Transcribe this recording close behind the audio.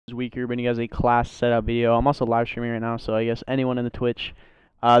is WEAKR bringing you guys a class setup video. I'm also live streaming right now, so I guess anyone in the Twitch.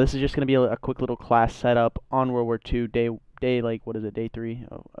 This is just gonna be a quick little class setup on World War II day like what is it, day 3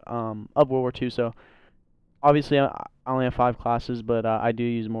 of World War II. So obviously I only have 5 classes, but I do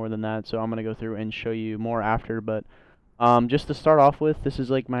use more than that. So I'm gonna go through and show you more after. But just to start off with, this is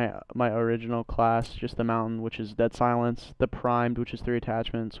like my original class, just the mountain, which is dead silence, the primed, which is 3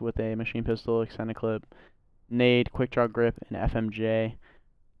 attachments with a machine pistol, extended clip, nade, quick draw grip, and FMJ.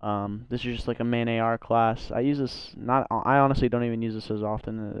 This is just like a main AR class. I use this I honestly don't even use this as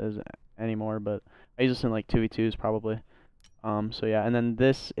often as anymore, but I use this in like 2v2s probably. So yeah, and then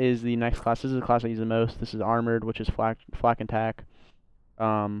this is the next class. This is the class I use the most. This is armored, which is flak and tack,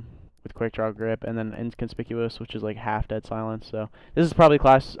 with quick draw grip, and then inconspicuous, which is like half dead silence. So this is probably the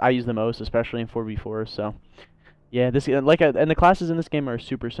class I use the most, especially in 4v4. So yeah, and the classes in this game are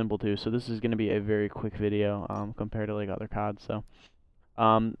super simple too. So this is gonna be a very quick video compared to like other CODs.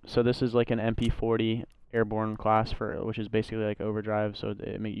 So this is like an MP40 airborne class which is basically like overdrive, so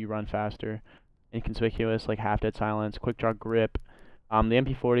it make you run faster. Inconspicuous, like half dead silence, quick draw grip. The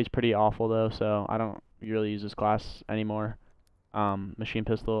MP40 is pretty awful though, so I don't really use this class anymore. Machine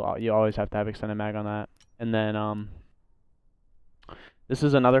pistol, you always have to have extended mag on that. And then this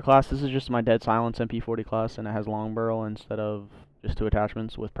is another class. This is just my dead silence MP40 class, and it has long barrel instead of just 2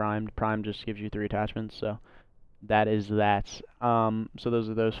 attachments with primed. Primed just gives you 3 attachments, so that is that. So those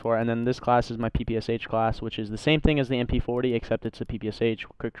are those 4. And then this class is my PPSH class, which is the same thing as the MP40, except it's a PPSH,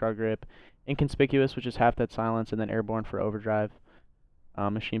 quick draw grip, inconspicuous, which is half dead silence, and then airborne for overdrive.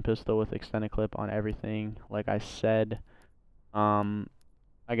 Machine pistol with extended clip on everything, like I said.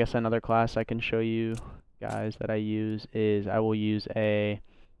 I guess another class I can show you guys that I use is I will use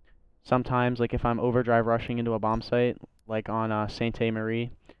sometimes like if I'm overdrive rushing into a bomb site, like on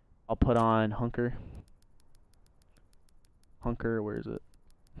Sainte-Marie, I'll put on Hunker, where is it?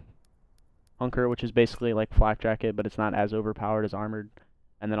 Hunker, which is basically like flak jacket, but it's not as overpowered as armored.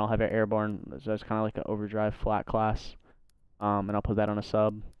 And then I'll have an airborne, so that's kind of like an overdrive flat class. And I'll put that on a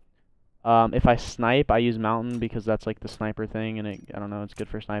sub. If I snipe, I use mountain because that's like the sniper thing, and I don't know, it's good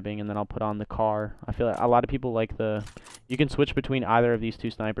for sniping. And then I'll put on the car. I feel like a lot of people like you can switch between either of these 2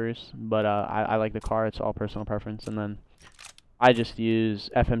 snipers, but I like the car. It's all personal preference. And then I just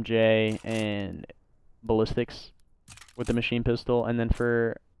use FMJ and ballistics with the machine pistol. And then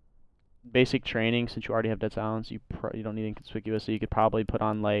for basic training, since you already have dead silence, you don't need inconspicuous, so you could probably put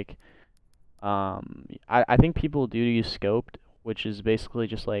on like I think people do use scoped, which is basically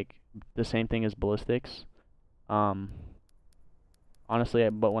just like the same thing as ballistics. Honestly,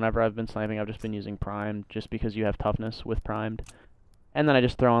 but whenever I've been sniping, I've just been using primed, just because you have toughness with primed. And then I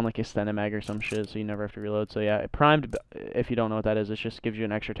just throw on like extended mag or some shit, so you never have to reload. So yeah, primed, if you don't know what that is, it just gives you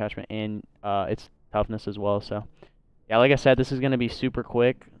an extra attachment and it's toughness as well. So yeah, like I said, this is gonna be super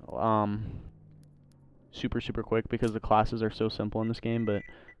quick, super quick because the classes are so simple in this game. But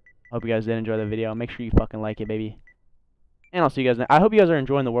I hope you guys did enjoy the video. Make sure you fucking like it, baby. And I'll see you guys I hope you guys are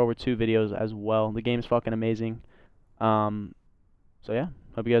enjoying the World War II videos as well. The game's fucking amazing. So yeah,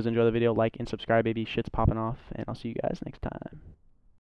 hope you guys enjoy the video. Like and subscribe, baby. Shit's popping off, and I'll see you guys next time.